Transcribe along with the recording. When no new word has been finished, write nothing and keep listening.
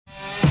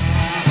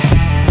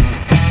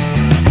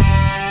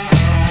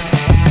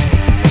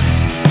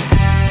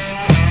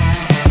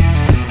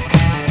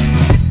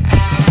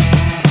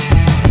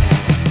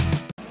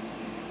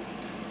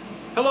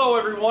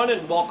everyone,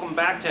 and welcome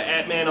back to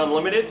Atman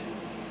Unlimited.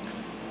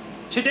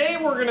 Today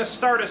we're going to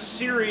start a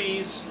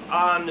series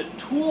on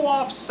tool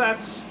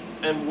offsets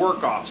and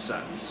work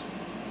offsets.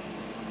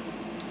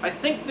 I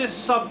think this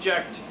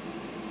subject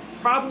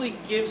probably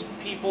gives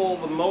people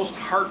the most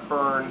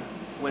heartburn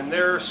when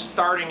they're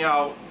starting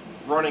out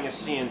running a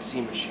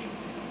CNC machine.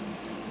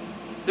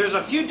 There's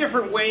a few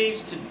different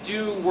ways to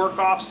do work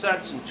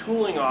offsets and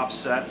tooling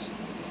offsets.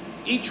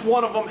 Each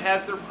one of them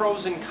has their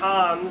pros and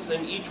cons,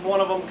 and each one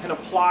of them can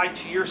apply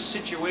to your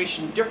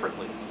situation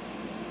differently.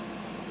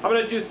 I'm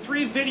going to do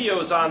 3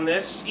 videos on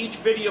this. Each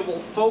video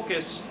will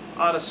focus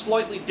on a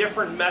slightly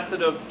different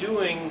method of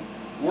doing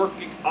work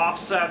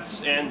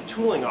offsets and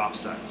tooling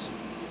offsets.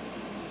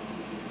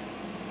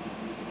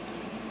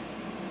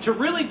 To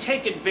really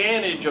take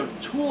advantage of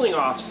tooling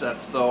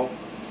offsets, though,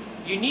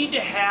 you need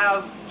to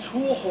have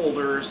tool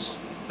holders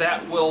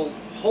that will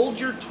hold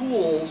your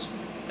tools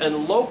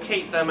and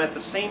locate them at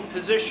the same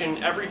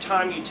position every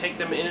time you take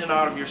them in and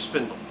out of your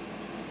spindle.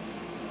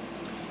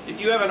 If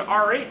you have an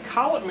R8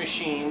 collet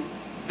machine,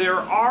 there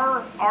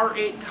are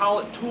R8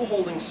 collet tool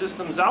holding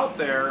systems out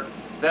there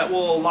that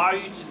will allow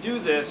you to do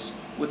this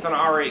with an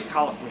R8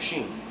 collet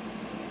machine.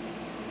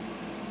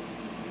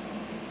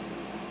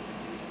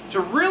 To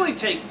really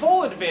take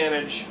full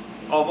advantage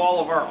of all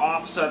of our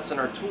offsets and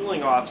our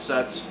tooling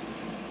offsets,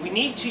 we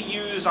need to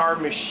use our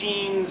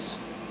machine's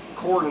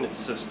coordinate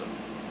system.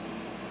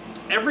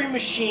 Every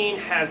machine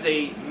has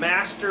a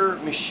master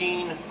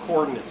machine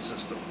coordinate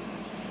system.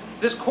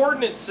 This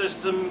coordinate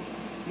system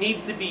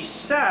needs to be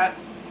set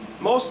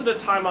most of the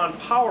time on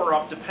power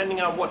up,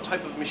 depending on what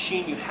type of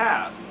machine you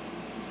have.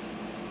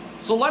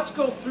 So let's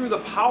go through the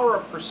power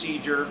up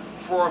procedure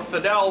for a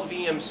Fadal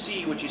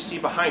VMC, which you see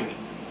behind me.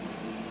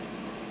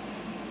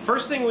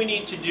 First thing we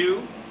need to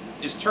do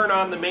is turn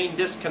on the main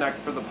disconnect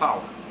for the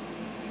power.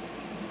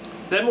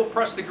 Then we'll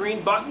press the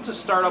green button to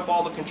start up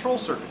all the control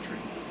circuitry.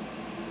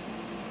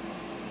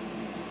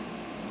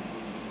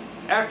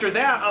 After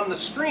that, on the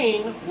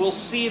screen, we'll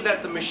see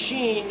that the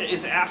machine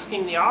is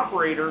asking the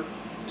operator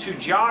to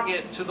jog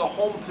it to the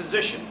home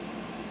position.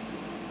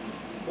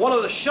 One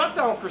of the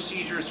shutdown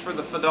procedures for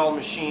the Fadal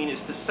machine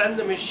is to send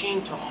the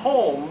machine to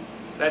home,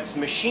 that's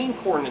machine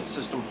coordinate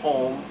system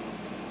home,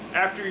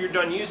 after you're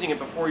done using it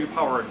before you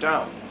power it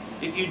down.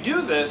 If you do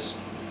this,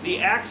 the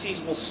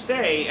axes will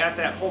stay at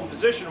that home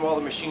position while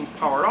the machine's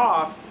powered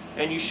off,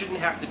 and you shouldn't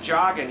have to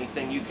jog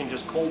anything. You can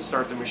just cold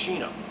start the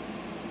machine up.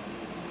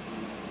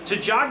 To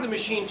jog the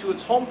machine to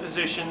its home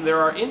position, there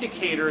are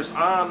indicators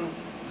on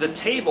the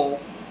table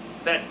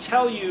that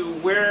tell you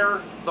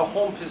where the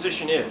home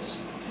position is.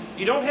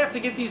 You don't have to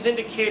get these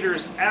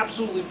indicators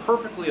absolutely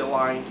perfectly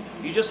aligned.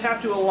 You just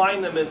have to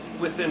align them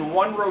within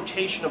one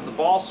rotation of the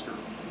ball screw.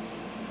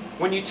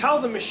 When you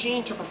tell the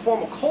machine to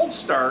perform a cold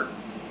start,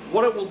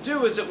 what it will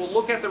do is it will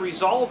look at the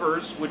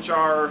resolvers, which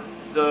are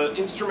the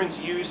instruments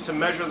used to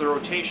measure the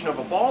rotation of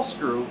a ball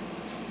screw.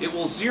 It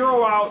will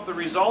zero out the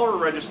resolver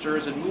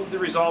registers and move the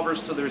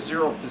resolvers to their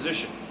zero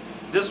position.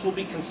 This will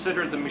be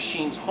considered the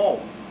machine's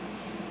home.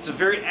 It's a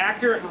very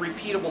accurate and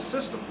repeatable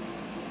system.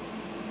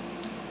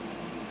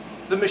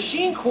 The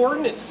machine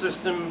coordinate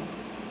system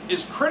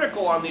is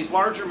critical on these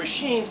larger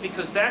machines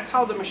because that's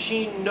how the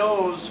machine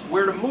knows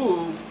where to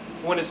move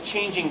when it's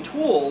changing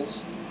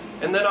tools.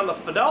 And then on the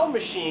Fadal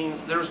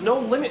machines, there's no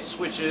limit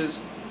switches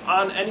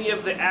on any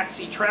of the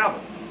axis travel.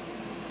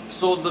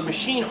 So the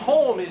machine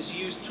home is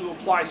used to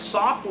apply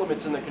soft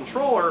limits in the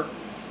controller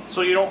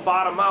so you don't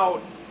bottom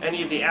out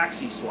any of the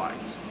axis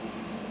slides.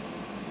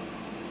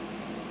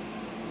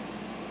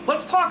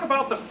 Let's talk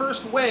about the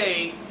first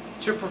way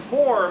to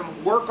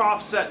perform work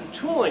offset and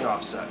tooling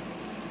offset.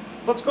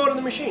 Let's go to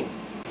the machine.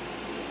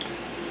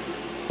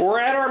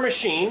 We're at our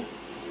machine.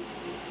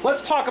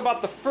 Let's talk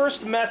about the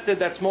first method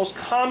that's most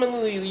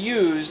commonly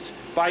used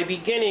by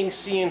beginning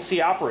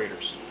CNC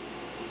operators.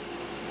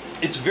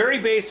 It's very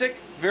basic,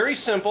 very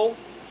simple,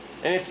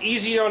 and it's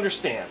easy to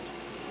understand.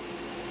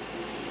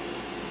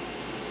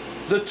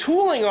 The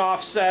tooling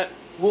offset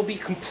will be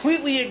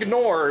completely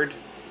ignored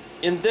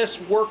in this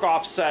work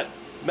offset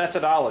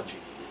methodology.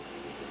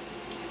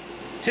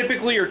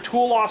 Typically your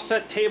tool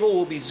offset table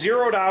will be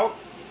zeroed out,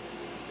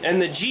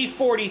 and the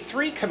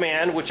G43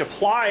 command, which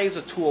applies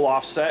a tool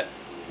offset,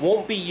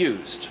 won't be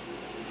used.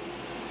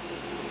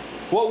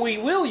 What we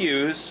will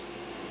use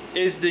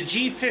is the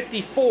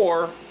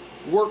G54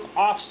 work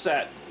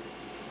offset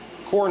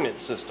coordinate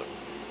system.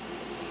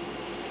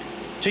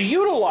 To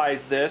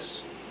utilize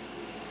this,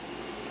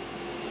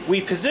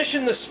 we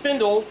position the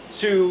spindle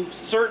to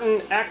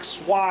certain X,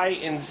 Y,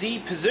 and Z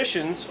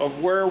positions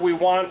of where we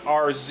want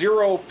our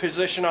zero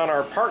position on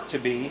our part to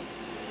be.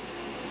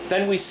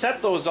 Then we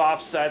set those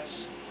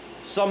offsets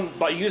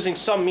by using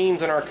some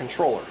means in our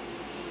controller.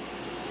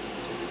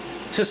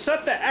 To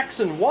set the X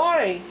and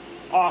Y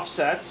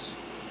offsets,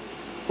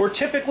 we're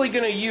typically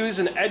going to use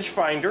an edge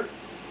finder.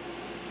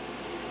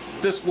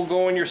 This will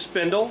go in your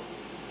spindle,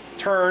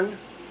 turn,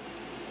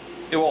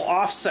 it will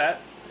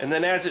offset, and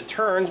then as it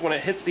turns, when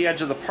it hits the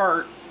edge of the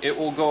part, it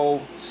will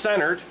go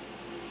centered,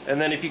 and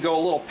then if you go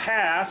a little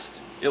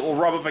past, it will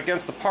rub up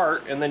against the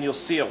part, and then you'll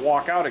see it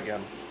walk out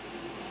again.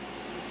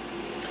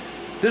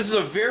 This is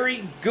a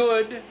very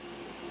good,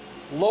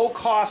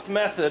 low-cost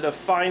method of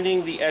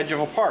finding the edge of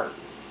a part.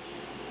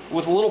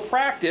 With a little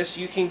practice,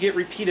 you can get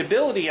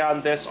repeatability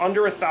on this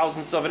under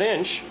 1/1000th of an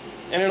inch,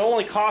 and it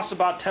only costs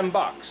about 10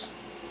 bucks.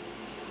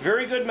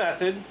 Very good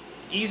method,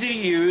 easy to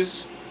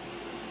use,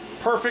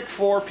 perfect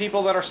for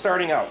people that are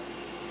starting out.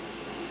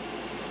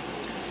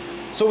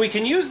 So we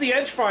can use the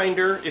edge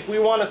finder if we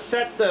want to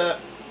set the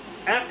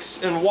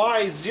X and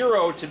Y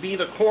 0 to be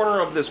the corner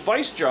of this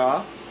vice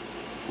jaw.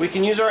 We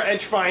can use our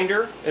edge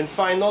finder and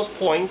find those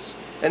points,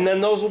 and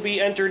then those will be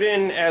entered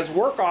in as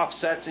work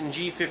offsets in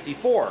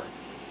G54.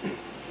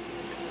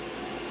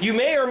 You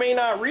may or may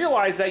not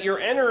realize that you're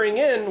entering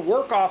in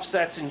work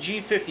offsets in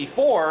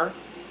G54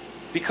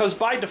 because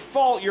by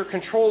default your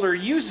controller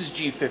uses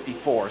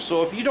G54.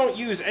 So if you don't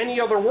use any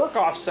other work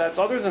offsets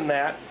other than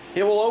that,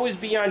 it will always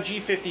be on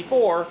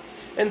G54,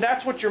 and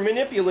that's what you're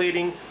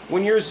manipulating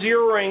when you're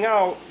zeroing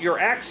out your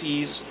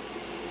axes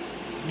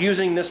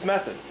using this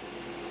method.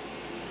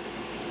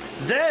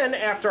 Then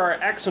after our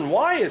X and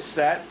Y is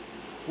set,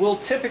 we'll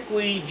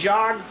typically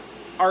jog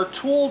our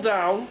tool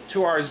down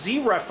to our Z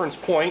reference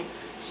point.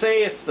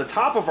 Say it's the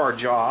top of our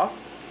jaw,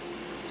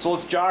 so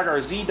let's jog our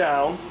Z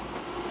down.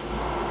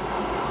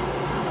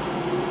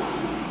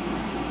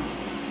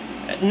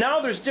 Now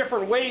there's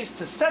different ways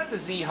to set the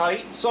Z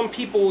height. Some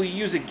people will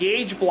use a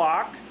gauge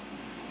block,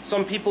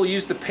 some people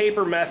use the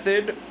paper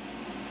method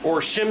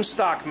or shim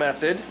stock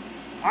method.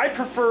 I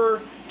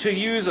prefer to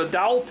use a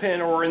dowel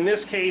pin, or in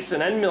this case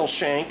an end mill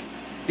shank.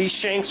 These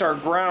shanks are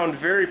ground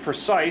very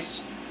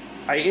precise.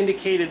 I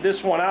indicated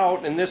this one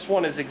out, and this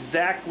one is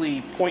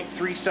exactly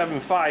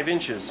 0.375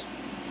 inches.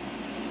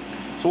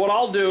 So what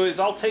I'll do is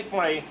I'll take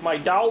my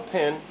dowel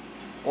pin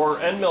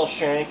or end mill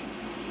shank,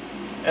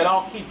 and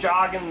I'll keep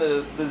jogging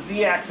the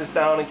Z-axis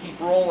down and keep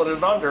rolling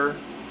it under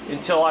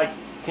until I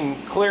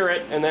can clear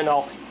it, and then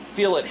I'll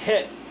feel it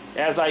hit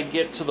as I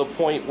get to the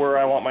point where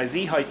I want my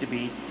Z height to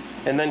be,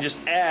 and then just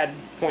add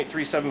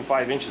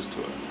 0.375 inches to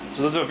it.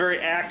 So this is a very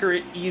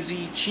accurate,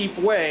 easy, cheap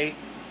way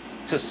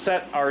to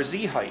set our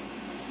Z height.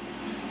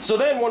 So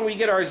then when we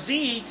get our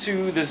Z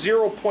to the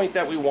 0 point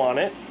that we want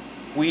it,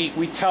 we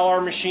tell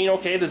our machine,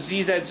 okay, the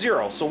Z's at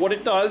 0. So what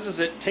it does is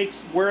it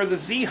takes where the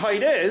Z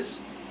height is,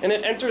 and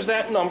it enters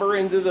that number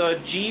into the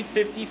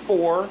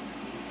G54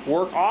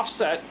 work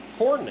offset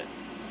coordinate.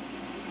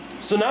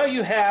 So now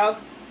you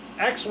have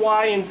X,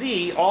 Y, and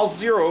Z all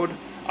zeroed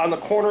on the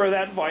corner of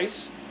that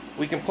vise.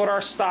 We can put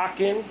our stock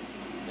in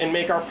and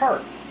make our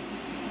part.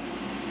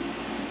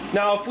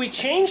 Now if we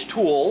change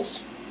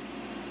tools,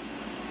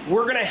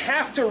 we're going to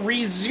have to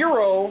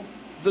re-zero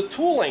the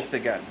tool length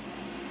again.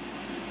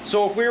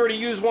 So if we were to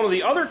use one of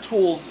the other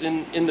tools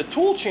in the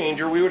tool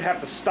changer, we would have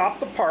to stop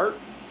the part,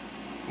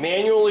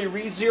 manually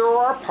re-zero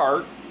our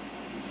part,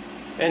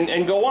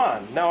 and go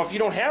on. Now if you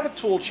don't have a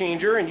tool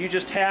changer and you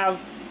just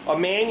have a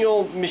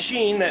manual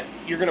machine that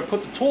you're going to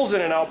put the tools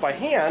in and out by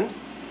hand,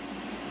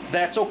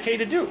 that's okay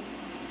to do.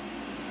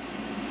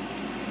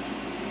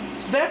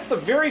 So that's the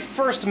very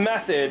first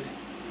method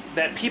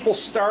that people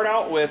start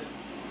out with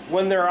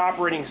when they're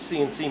operating a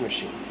CNC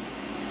machine.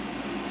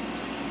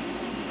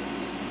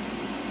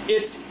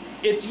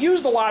 It's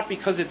used a lot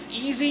because it's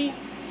easy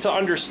to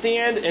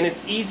understand and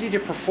it's easy to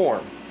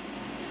perform.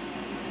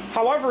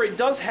 However, it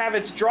does have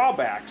its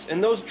drawbacks,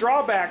 and those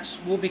drawbacks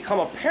will become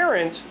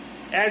apparent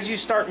as you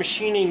start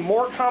machining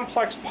more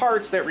complex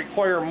parts that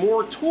require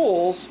more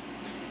tools,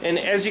 and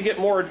as you get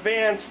more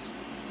advanced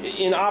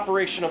in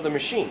operation of the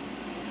machine.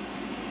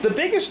 The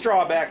biggest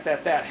drawback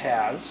that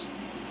has,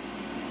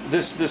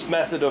 this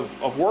method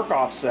of work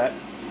offset,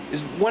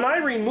 is when I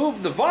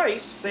remove the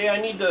vise, say I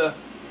need to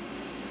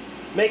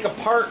make a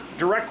part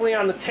directly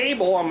on the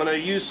table, I'm going to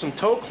use some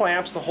toe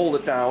clamps to hold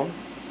it down.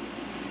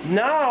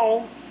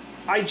 Now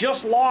I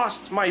just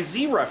lost my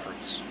Z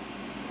reference.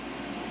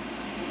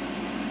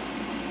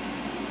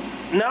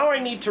 Now I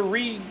need to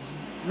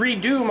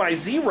redo my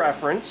Z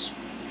reference.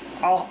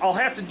 I'll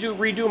have to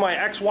redo my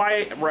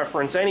XY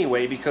reference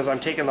anyway because I'm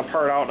taking the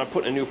part out and I'm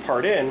putting a new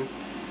part in.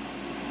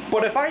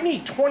 But if I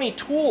need 20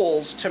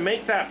 tools to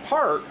make that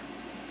part,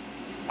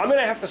 I'm going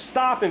to have to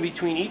stop in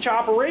between each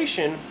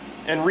operation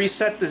and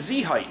reset the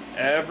Z height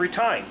every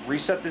time.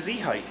 Reset the Z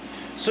height.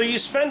 So you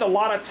spend a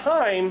lot of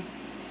time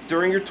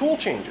during your tool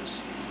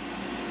changes.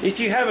 If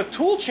you have a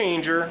tool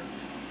changer,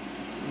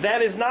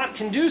 that is not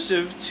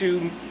conducive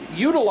to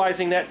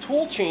utilizing that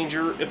tool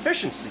changer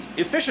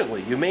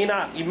efficiently. You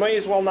may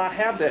as well not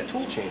have that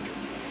tool changer.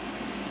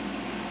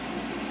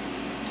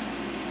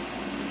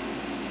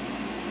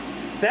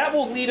 That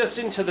will lead us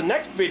into the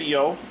next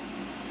video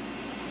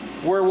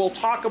where we'll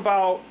talk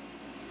about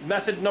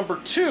method number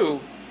 2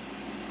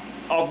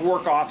 of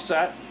work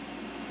offset,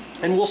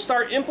 and we'll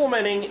start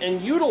implementing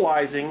and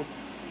utilizing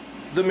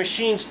the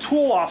machine's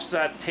tool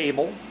offset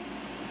table,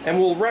 and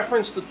we'll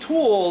reference the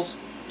tools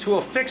to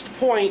a fixed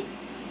point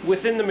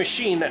within the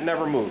machine that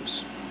never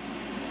moves.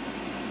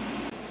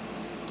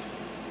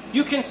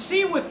 You can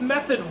see with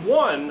method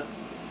 1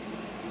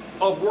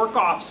 of work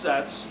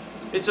offsets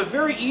It's a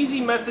very easy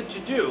method to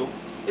do.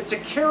 It's a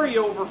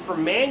carryover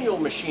from manual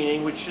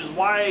machining, which is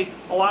why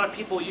a lot of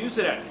people use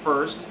it at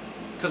first,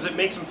 because it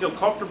makes them feel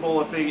comfortable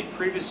if they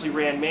previously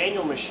ran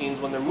manual machines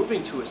when they're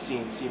moving to a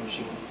CNC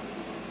machine.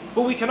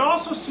 But we can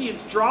also see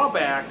its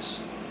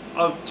drawbacks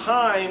of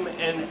time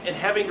and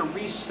having to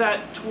reset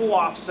tool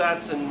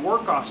offsets and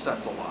work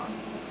offsets a lot.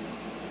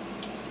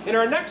 In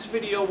our next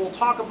video, we'll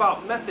talk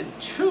about method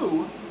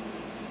 2,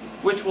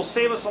 which will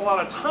save us a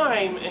lot of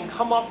time and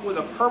come up with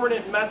a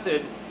permanent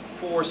method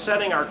for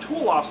setting our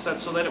tool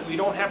offsets so that we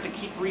don't have to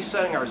keep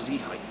resetting our Z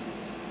height.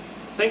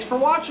 Thanks for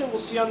watching. We'll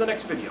see you on the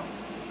next video.